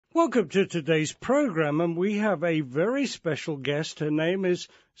Welcome to today's program, and we have a very special guest. Her name is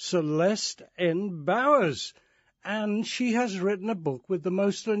Celeste N. Bowers, and she has written a book with the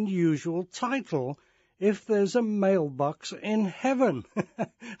most unusual title, If There's a Mailbox in Heaven.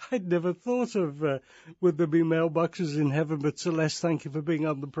 I'd never thought of would there be mailboxes in heaven, but Celeste, thank you for being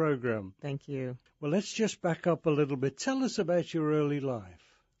on the program. Thank you. Well, let's just back up a little bit. Tell us about your early life.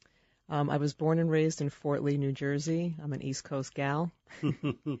 I was born and raised in Fort Lee, New Jersey. I'm an East Coast gal.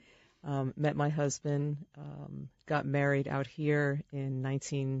 Met my husband, got married out here in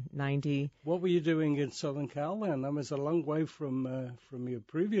 1990. What were you doing in Southern Cal then? That was a long way from your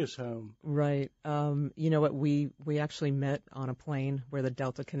previous home. Right. You know what? We actually met on a plane. We're the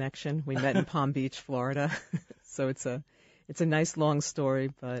Delta Connection. We met in Palm Beach, Florida. So it's a nice long story,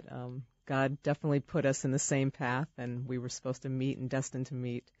 but God definitely put us in the same path, and we were supposed to meet and destined to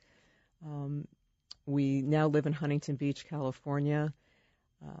meet. We now live in Huntington Beach, California.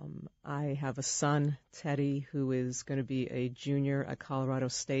 I have a son, Teddy, who is going to be a junior at Colorado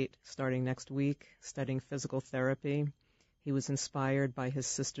State starting next week, studying physical therapy. He was inspired by his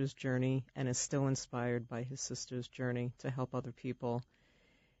sister's journey and is still inspired by his sister's journey to help other people.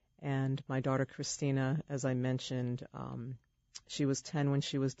 And my daughter, Christina, as I mentioned, she was 10 when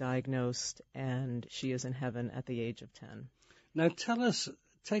she was diagnosed, and she is in heaven at the age of 10. Now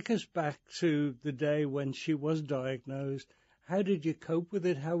take us back to the day when she was diagnosed. How did you cope with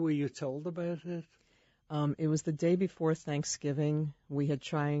it? How were you told about it? It was the day before Thanksgiving. We had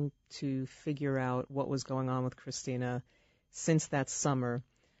trying to figure out what was going on with Christina since that summer.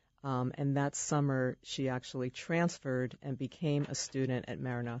 And that summer, she actually transferred and became a student at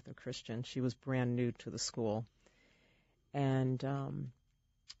Maranatha Christian. She was brand new to the school. And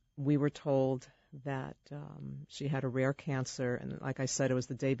we were told that she had a rare cancer. And like I said, it was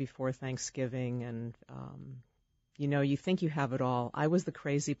the day before Thanksgiving. And, you think you have it all. I was the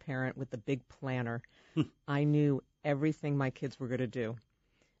crazy parent with the big planner. I knew everything my kids were going to do.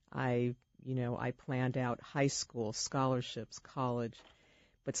 I planned out high school, scholarships, college.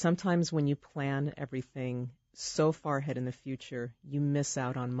 But sometimes when you plan everything so far ahead in the future, you miss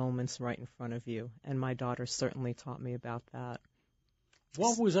out on moments right in front of you. And my daughter certainly taught me about that.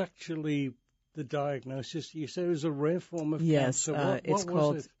 What was actually the diagnosis? You said it was a rare form of cancer.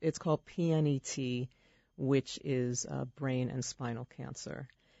 Yes, it's called PNET, which is brain and spinal cancer.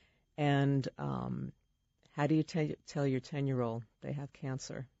 And how do you tell your 10-year-old they have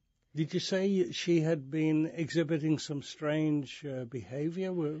cancer? Did you say she had been exhibiting some strange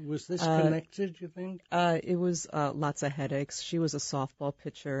behavior? Was this connected, you think? It was lots of headaches. She was a softball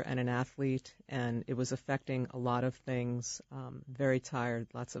pitcher and an athlete, and it was affecting a lot of things. Very tired,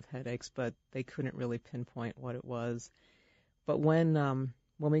 lots of headaches, but they couldn't really pinpoint what it was. But when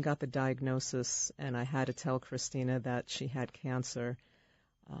we got the diagnosis and I had to tell Christina that she had cancer,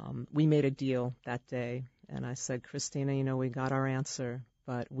 we made a deal that day. And I said, Christina, we got our answer,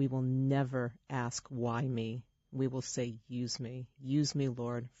 but we will never ask why me. We will say, use me. Use me,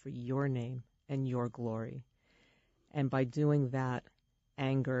 Lord, for your name and your glory. And by doing that,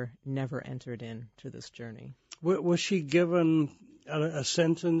 anger never entered into this journey. Was she given a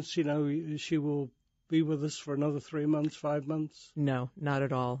sentence, she will be with us for another 3 months, 5 months? No, not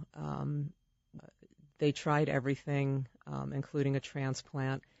at all. They tried everything, including a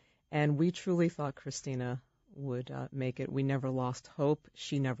transplant, and we truly thought Christina would make it. We never lost hope.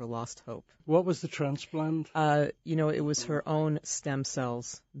 She never lost hope. What was the transplant? It was her own stem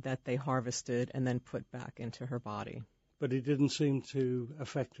cells that they harvested and then put back into her body. But it didn't seem to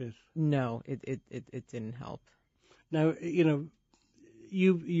affect it? No, it didn't help. Now,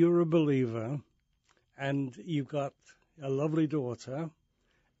 you're a believer, and you've got a lovely daughter,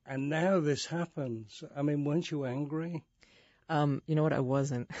 and now this happens. I mean, weren't you angry? You know what? I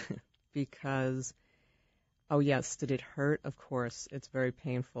wasn't because, oh, yes, did it hurt? Of course. It's very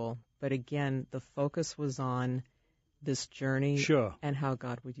painful. But again, the focus was on this journey and how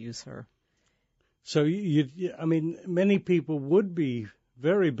God would use her. So, many people would be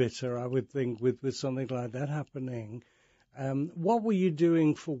very bitter, I would think, with something like that happening. What were you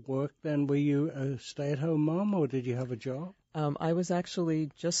doing for work then? Were you a stay-at-home mom, or did you have a job? I was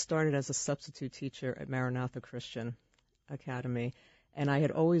actually just started as a substitute teacher at Maranatha Christian Academy, and I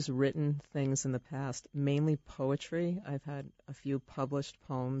had always written things in the past, mainly poetry. I've had a few published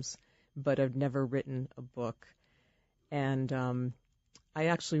poems, but I've never written a book. And I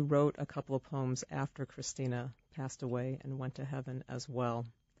actually wrote a couple of poems after Christina passed away and went to heaven as well.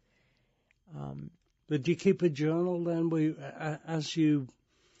 Did you keep a journal then? As you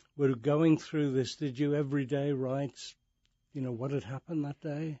were going through this, did you every day write, what had happened that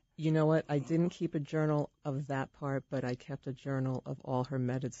day? You know what? I didn't keep a journal of that part, but I kept a journal of all her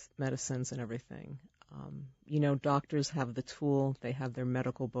medicines and everything. Doctors have the tool, they have their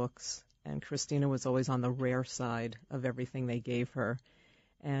medical books, and Christina was always on the rare side of everything they gave her.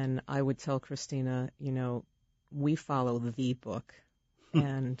 And I would tell Christina, we follow the book,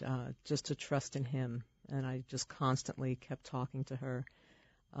 and just to trust in him. And I just constantly kept talking to her.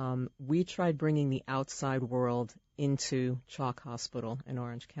 We tried bringing the outside world into Chalk Hospital in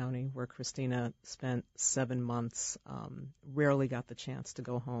Orange County, where Christina spent 7 months, rarely got the chance to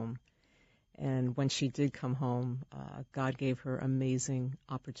go home. And when she did come home, God gave her amazing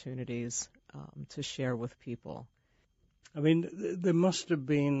opportunities to share with people. I mean, there must have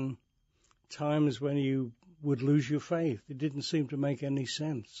been times when you would lose your faith. It didn't seem to make any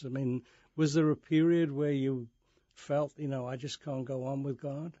sense. I mean, was there a period where you felt, I just can't go on with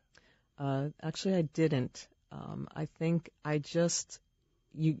God? Actually, I didn't. I think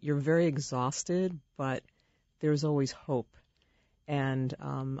you're very exhausted, but there's always hope. And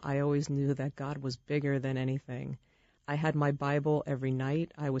I always knew that God was bigger than anything. I had my Bible every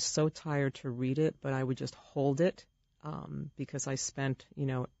night. I was so tired to read it, but I would just hold it because I spent,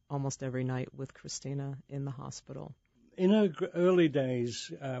 almost every night with Christina in the hospital. In her early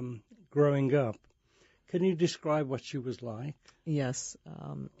days, growing up, can you describe what she was like? Yes.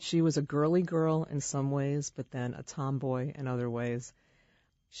 She was a girly girl in some ways, but then a tomboy in other ways.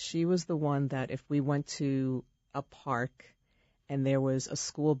 She was the one that if we went to a park and there was a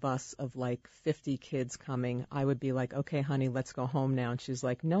school bus of like 50 kids coming, I would be like, okay, honey, let's go home now. And she's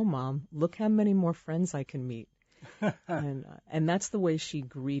like, no, Mom, look how many more friends I can meet. And that's the way she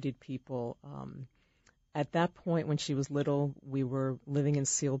greeted people. At that point, when she was little, we were living in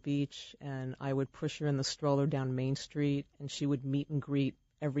Seal Beach, and I would push her in the stroller down Main Street, and she would meet and greet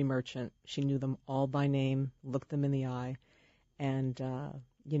every merchant. She knew them all by name, looked them in the eye, and,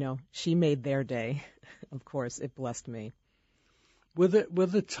 she made their day. Of course, it blessed me. Were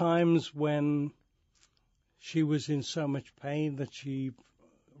there times when she was in so much pain that she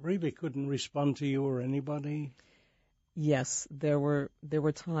really couldn't respond to you or anybody? Yes, there were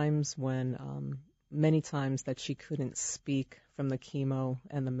times when, many times that she couldn't speak from the chemo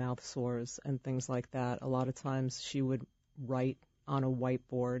and the mouth sores and things like that. A lot of times she would write on a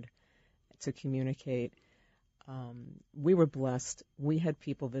whiteboard to communicate. We were blessed. We had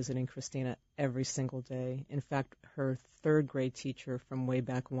people visiting Christina every single day. In fact, her third grade teacher from way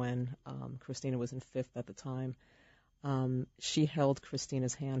back when, Christina was in fifth at the time, she held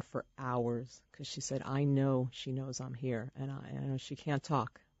Christina's hand for hours because she said, I know she knows I'm here, and I know she can't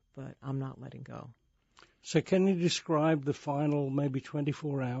talk, but I'm not letting go. So can you describe the final maybe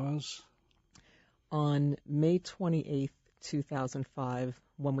 24 hours? On May 28th, 2005,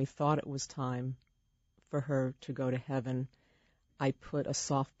 when we thought it was time for her to go to heaven, I put a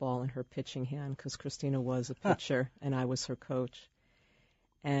softball in her pitching hand because Christina was a pitcher and I was her coach.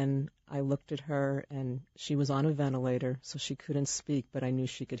 And I looked at her, and she was on a ventilator, so she couldn't speak, but I knew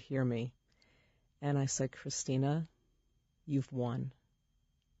she could hear me. And I said, Christina, you've won.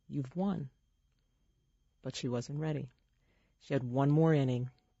 You've won. But she wasn't ready. She had one more inning,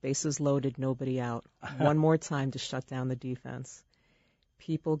 bases loaded, nobody out, one more time to shut down the defense.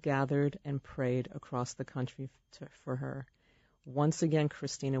 People gathered and prayed across the country for her. Once again,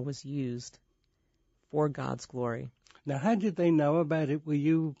 Christina was used for God's glory. Now, how did they know about it? Were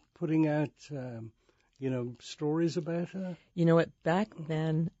you putting out, stories about her? You know what? Back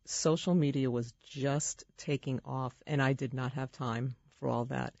then, social media was just taking off, and I did not have time for all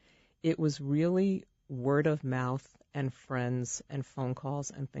that. It was really word of mouth and friends and phone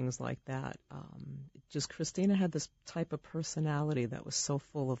calls and things like that. Just Christina had this type of personality that was so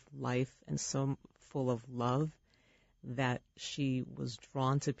full of life and so full of love that she was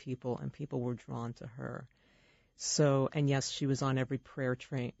drawn to people and people were drawn to her. So, and yes, she was on every prayer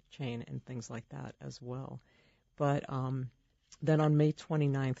chain and things like that as well. But then on May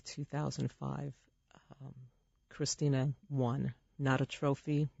 29th, 2005, Christina won. Not a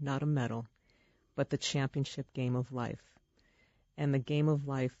trophy, not a medal, but the championship game of life. And the game of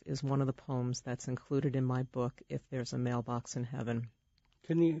life is one of the poems that's included in my book, If There's a Mailbox in Heaven.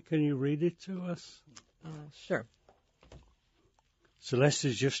 Can you read it to us? Sure. Celeste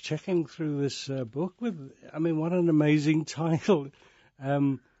is just checking through this book what an amazing title.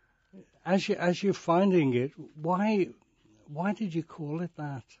 As you're finding it, why did you call it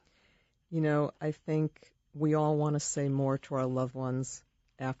that? I think we all want to say more to our loved ones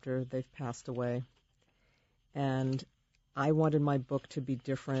after they've passed away. And I wanted my book to be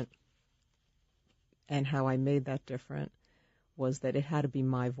different, and how I made that different was that it had to be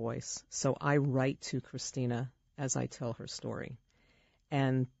my voice. So I write to Christina as I tell her story.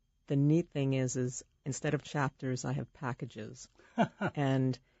 And the neat thing is instead of chapters, I have packages.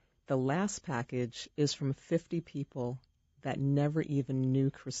 And the last package is from 50 people that never even knew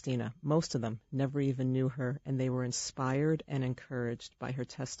Christina. Most of them never even knew her, and they were inspired and encouraged by her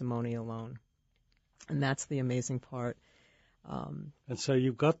testimony alone. And that's the amazing part. And so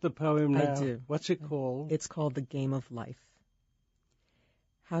you've got the poem now. I do. What's it called? It's called The Game of Life.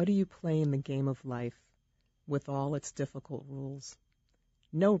 How do you play in the game of life with all its difficult rules?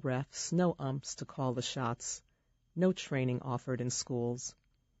 No refs, no umps to call the shots, no training offered in schools.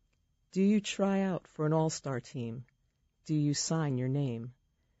 Do you try out for an all-star team? Do you sign your name?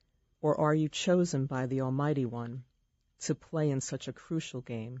 Or are you chosen by the Almighty One to play in such a crucial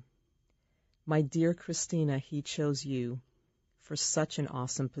game? My dear Christina, He chose you for such an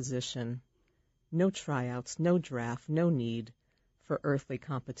awesome position. No tryouts, no draft, no need for earthly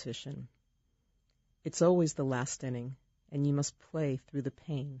competition. It's always the last inning, and you must play through the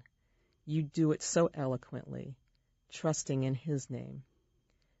pain. You do it so eloquently, trusting in His name.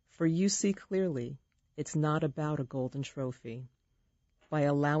 For you see clearly, it's not about a golden trophy. By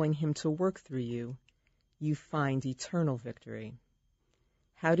allowing Him to work through you, you find eternal victory.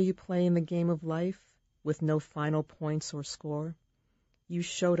 How do you play in the game of life with no final points or score? You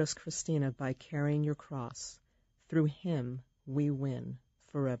showed us, Christina, by carrying your cross. Through Him, we win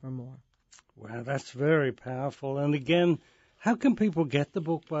forevermore. Wow, that's very powerful. And again, how can people get the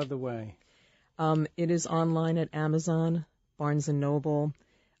book, by the way? It is online at Amazon, Barnes & Noble.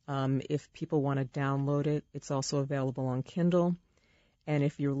 If people want to download it, it's also available on Kindle. And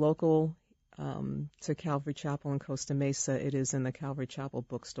if you're local to Calvary Chapel in Costa Mesa, it is in the Calvary Chapel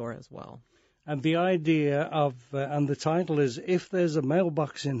bookstore as well. And the idea of, and the title is, If There's a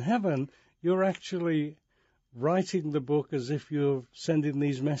Mailbox in Heaven, you're actually writing the book as if you're sending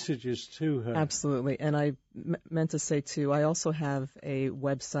these messages to her. Absolutely. And I meant to say, too, I also have a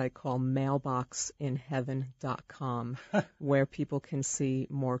website called mailboxinheaven.com where people can see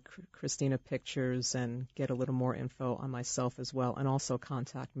more Christina pictures and get a little more info on myself as well, and also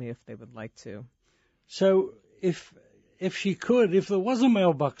contact me if they would like to. So if she could, if there was a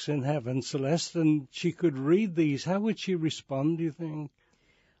mailbox in heaven, Celeste, and she could read these, how would she respond, do you think?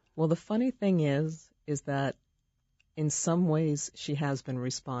 Well, the funny thing is that in some ways she has been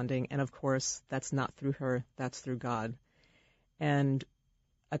responding, and of course that's not through her, that's through God. And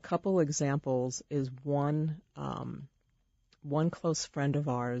a couple examples is one close friend of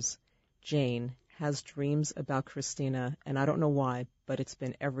ours, Jane, has dreams about Christina, and I don't know why, but it's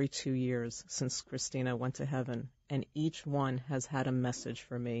been every 2 years since Christina went to heaven, and each one has had a message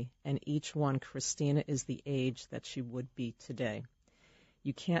for me, and each one, Christina is the age that she would be today.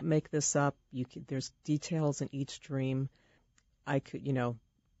 You can't make this up. There's details in each dream. I could,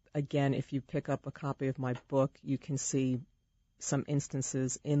 again, if you pick up a copy of my book, you can see some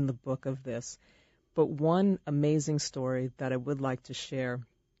instances in the book of this. But one amazing story that I would like to share,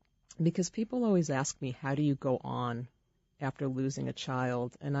 because people always ask me, how do you go on after losing a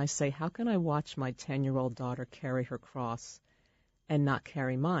child? And I say, how can I watch my 10-year-old daughter carry her cross and not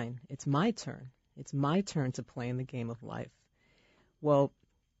carry mine? It's my turn. It's my turn to play in the game of life. Well,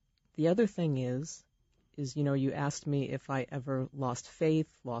 the other thing is, you asked me if I ever lost faith,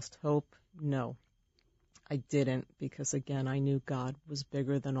 lost hope. No, I didn't, because again, I knew God was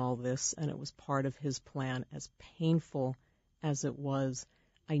bigger than all this, and it was part of His plan. As painful as it was,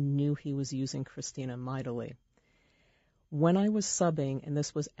 I knew He was using Christina mightily. When I was subbing, and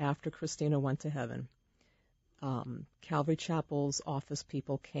this was after Christina went to heaven, Calvary Chapel's office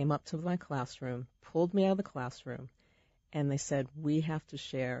people came up to my classroom, pulled me out of the classroom, and they said, we have to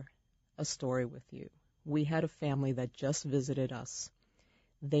share a story with you. We had a family that just visited us.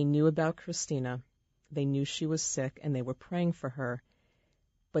 They knew about Christina. They knew she was sick, and they were praying for her.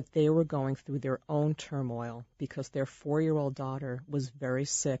 But they were going through their own turmoil because their 4-year-old daughter was very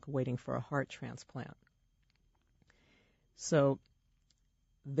sick, waiting for a heart transplant. So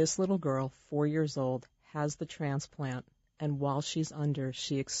this little girl, 4 years old, has the transplant, and while she's under,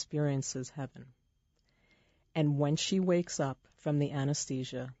 she experiences heaven. And when she wakes up from the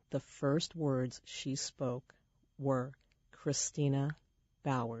anesthesia, the first words she spoke were Christina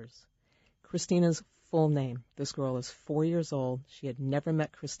Bowers. Christina's full name. This girl is 4 years old. She had never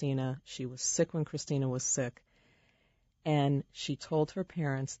met Christina. She was sick when Christina was sick. And she told her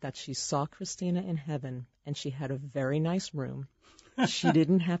parents that she saw Christina in heaven, and she had a very nice room. She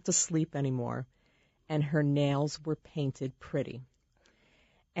didn't have to sleep anymore, and her nails were painted pretty.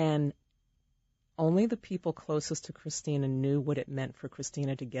 And only the people closest to Christina knew what it meant for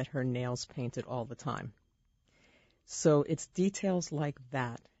Christina to get her nails painted all the time. So it's details like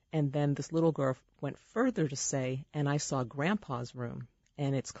that. And then this little girl went further to say, and I saw Grandpa's room,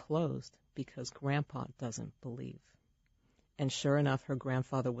 and it's closed because Grandpa doesn't believe. And sure enough, her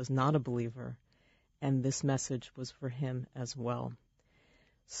grandfather was not a believer, and this message was for him as well.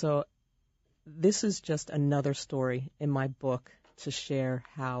 So this is just another story in my book to share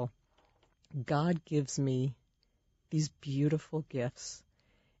how God gives me these beautiful gifts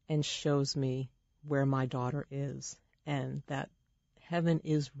and shows me where my daughter is, and that heaven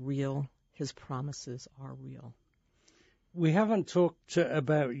is real, his promises are real. We haven't talked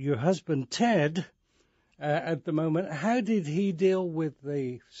about your husband, Ted, at the moment. How did he deal with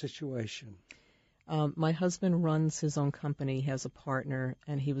the situation? My husband runs his own company. He has a partner,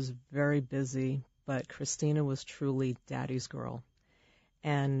 and he was very busy, but Christina was truly daddy's girl.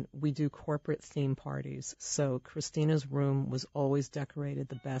 And we do corporate theme parties, so Christina's room was always decorated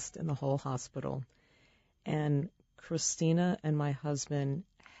the best in the whole hospital. And Christina and my husband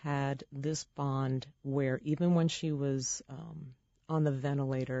had this bond where even when she was on the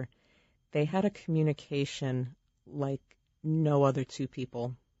ventilator, they had a communication like no other two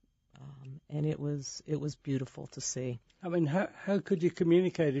people. And it was beautiful to see. I mean, how could you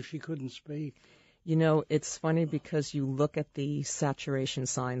communicate if she couldn't speak? You know, it's funny because you look at the saturation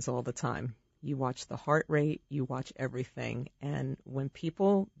signs all the time. You watch the heart rate, you watch everything. And when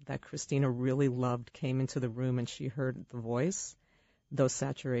people that Christina really loved came into the room and she heard the voice, those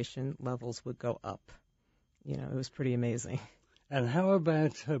saturation levels would go up. You know, it was pretty amazing. And how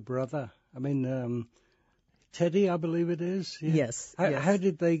about her brother? I mean, Teddy, I believe it is. Yeah. Yes. How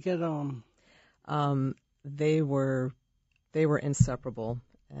did they get on? They were inseparable.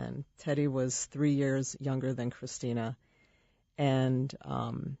 And Teddy was 3 years younger than Christina. And,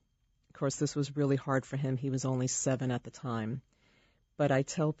 of course, this was really hard for him. He was only 7 at the time. But I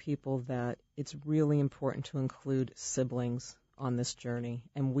tell people that it's really important to include siblings on this journey.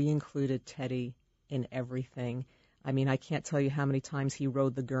 And we included Teddy in everything. I mean, I can't tell you how many times he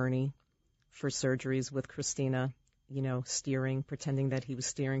rode the gurney for surgeries with Christina, you know, steering, pretending that he was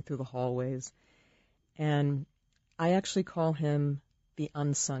steering through the hallways. And I actually call him the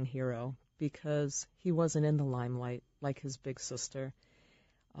unsung hero because he wasn't in the limelight like his big sister.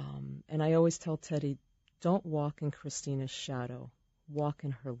 And I always tell Teddy, don't walk in Christina's shadow, walk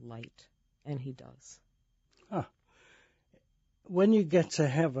in her light. And he does. Huh. When you get to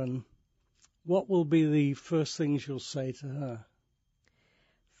heaven, what will be the first things you'll say to her?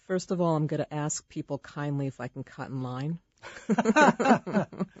 First of all, I'm going to ask people kindly if I can cut in line.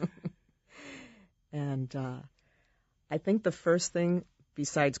 And I think the first thing,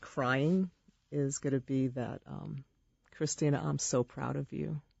 besides crying, is going to be that, Christina, I'm so proud of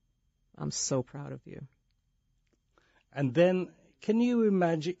you. I'm so proud of you. And then, can you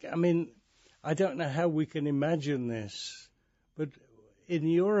imagine, I mean, I don't know how we can imagine this, but in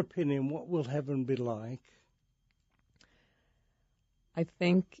your opinion, what will heaven be like? I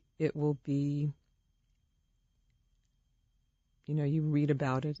think it will be, you know, you read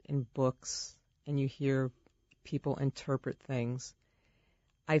about it in books and you hear people interpret things.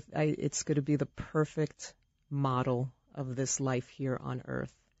 It's going to be the perfect model of this life here on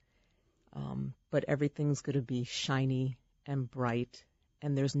earth. But everything's going to be shiny and bright,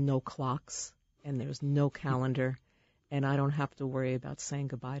 and there's no clocks, and there's no calendar, and I don't have to worry about saying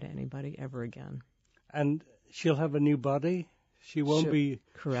goodbye to anybody ever again. And she'll have a new body? She won't be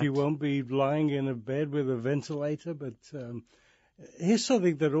correct. She won't be lying in a bed with a ventilator. But here's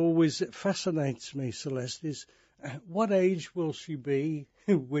something that always fascinates me, Celeste, is what age will she be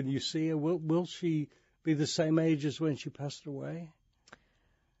when you see her? Will she be the same age as when she passed away?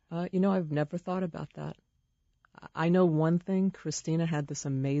 You know, I've never thought about that. I know one thing, Christina had this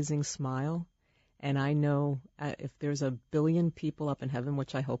amazing smile, and I know if there's 1 billion people up in heaven,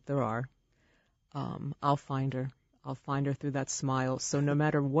 which I hope there are, I'll find her. I'll find her through that smile. So no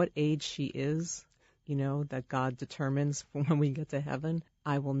matter what age she is, you know, that God determines when we get to heaven,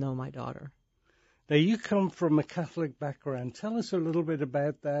 I will know my daughter. Now, you come from a Catholic background. Tell us a little bit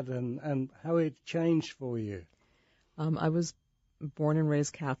about that and how it changed for you. I was born and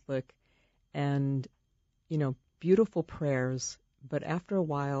raised Catholic, and, you know, beautiful prayers, but after a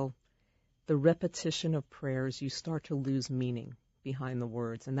while, the repetition of prayers, you start to lose meaning behind the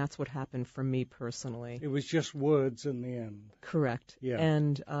words, and that's what happened for me personally. It was just words in the end. Correct. Yeah.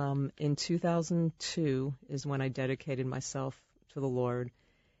 And in 2002 is when I dedicated myself to the Lord,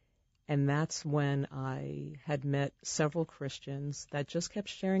 and that's when I had met several Christians that just kept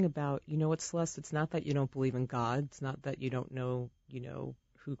sharing about, you know what, Celeste, it's not that you don't believe in God, it's not that you don't know, you know,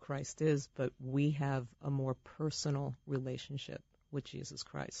 who Christ is, but we have a more personal relationship with Jesus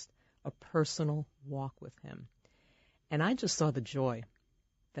Christ, a personal walk with him. And I just saw the joy.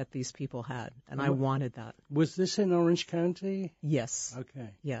 that these people had, and I wanted that. Was this in Orange County? Yes. Okay.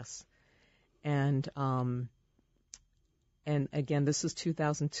 Yes. And again, this is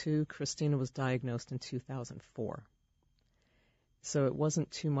 2002. Christina was diagnosed in 2004. So it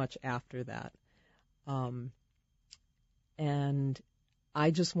wasn't too much after that. And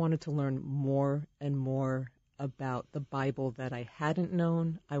I just wanted to learn more and more about the Bible that I hadn't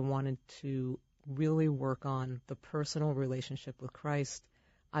known. I wanted to really work on the personal relationship with Christ.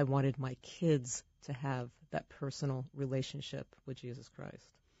 I wanted my kids to have that personal relationship with Jesus Christ.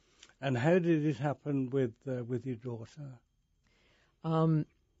 And how did it happen with your daughter?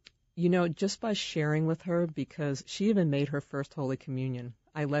 Just by sharing with her, because she even made her first Holy Communion.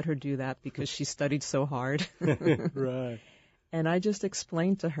 I let her do that because she studied so hard. Right. And I just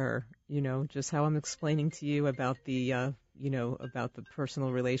explained to her, just how I'm explaining to you about the, about the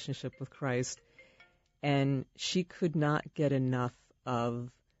personal relationship with Christ. And she could not get enough of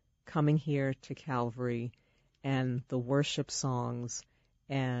coming here to Calvary and the worship songs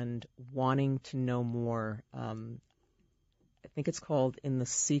and wanting to know more. I think it's called In the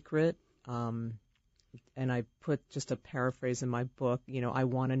Secret, and I put just a paraphrase in my book, I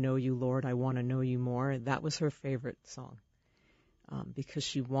want to know you, Lord, I want to know you more. That was her favorite song, because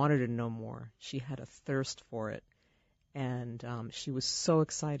she wanted to know more. She had a thirst for it, and she was so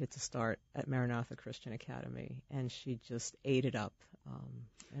excited to start at Maranatha Christian Academy, and she just ate it up,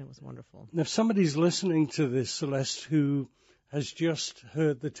 and it was wonderful. Now, if somebody's listening to this, Celeste, who has just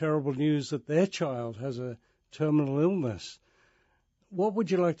heard the terrible news that their child has a terminal illness, what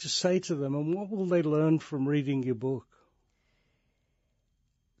would you like to say to them, and what will they learn from reading your book?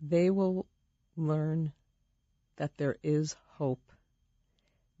 They will learn that there is hope,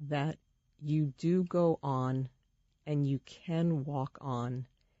 that you do go on and you can walk on,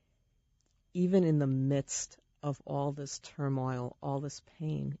 even in the midst of all this turmoil, all this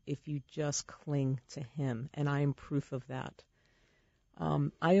pain, if you just cling to Him. And I am proof of that.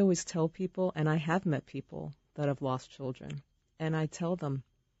 I always tell people, and I have met people that have lost children, and I tell them,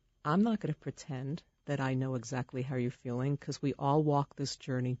 I'm not going to pretend that I know exactly how you're feeling, because we all walk this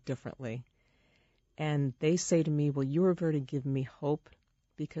journey differently. And they say to me, well, you are there to give me hope,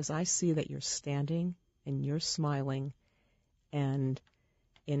 because I see that you're standing and you're smiling, and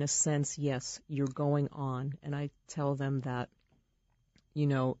in a sense, yes, you're going on. And I tell them that,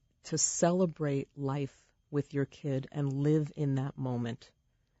 to celebrate life with your kid and live in that moment.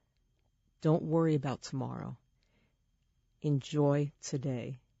 Don't worry about tomorrow. Enjoy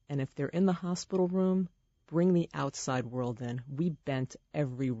today. And if they're in the hospital room, bring the outside world in. We bent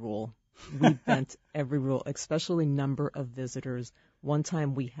every rule. Especially number of visitors. One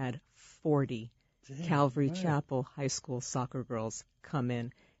time we had 40 Calvary Chapel High School soccer girls come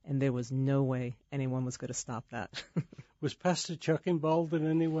in, and there was no way anyone was going to stop that. Was Pastor Chuck involved in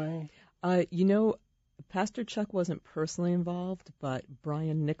any way? Pastor Chuck wasn't personally involved, but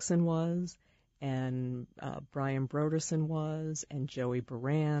Brian Nixon was, and Brian Broderson was, and Joey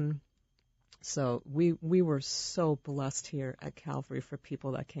Baran. So we were so blessed here at Calvary for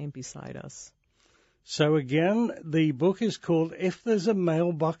people that came beside us. So again, the book is called If There's a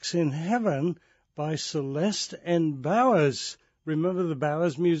Mailbox in Heaven by Celeste N. Bowers. Remember the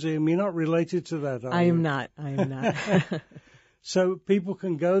Bowers Museum? You're not related to that, are you? I am not. So people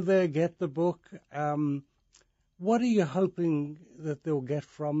can go there, get the book. What are you hoping that they'll get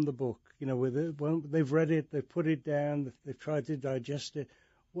from the book? When they've read it, they've put it down, they've tried to digest it.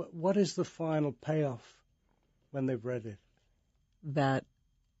 What is the final payoff when they've read it? That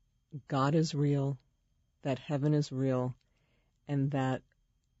God is real, that heaven is real, and that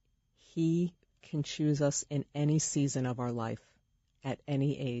He can choose us in any season of our life, at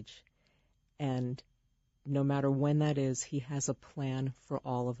any age. And no matter when that is, He has a plan for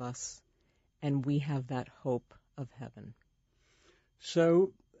all of us. And we have that hope of heaven.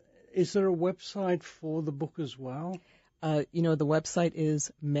 So is there a website for the book as well? The website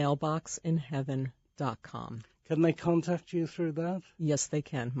is mailboxinheaven.com. Can they contact you through that? Yes, they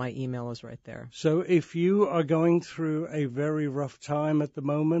can. My email is right there. So if you are going through a very rough time at the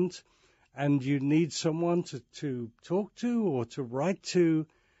moment and you need someone to talk to or to write to,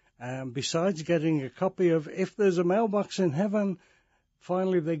 besides getting a copy of If There's a Mailbox in Heaven,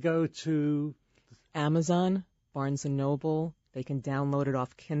 finally they go to Amazon, Barnes & Noble. They can download it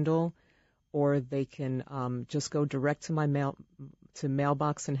off Kindle, or they can just go direct to my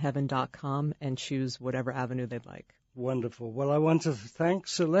mailboxinheaven.com and choose whatever avenue they'd like. Wonderful. Well, I want to thank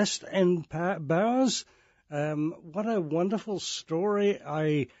Celeste N. Bowers. What a wonderful story.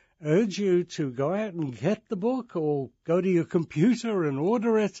 I urge you to go out and get the book or go to your computer and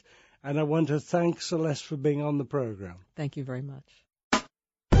order it. And I want to thank Celeste for being on the program. Thank you very much.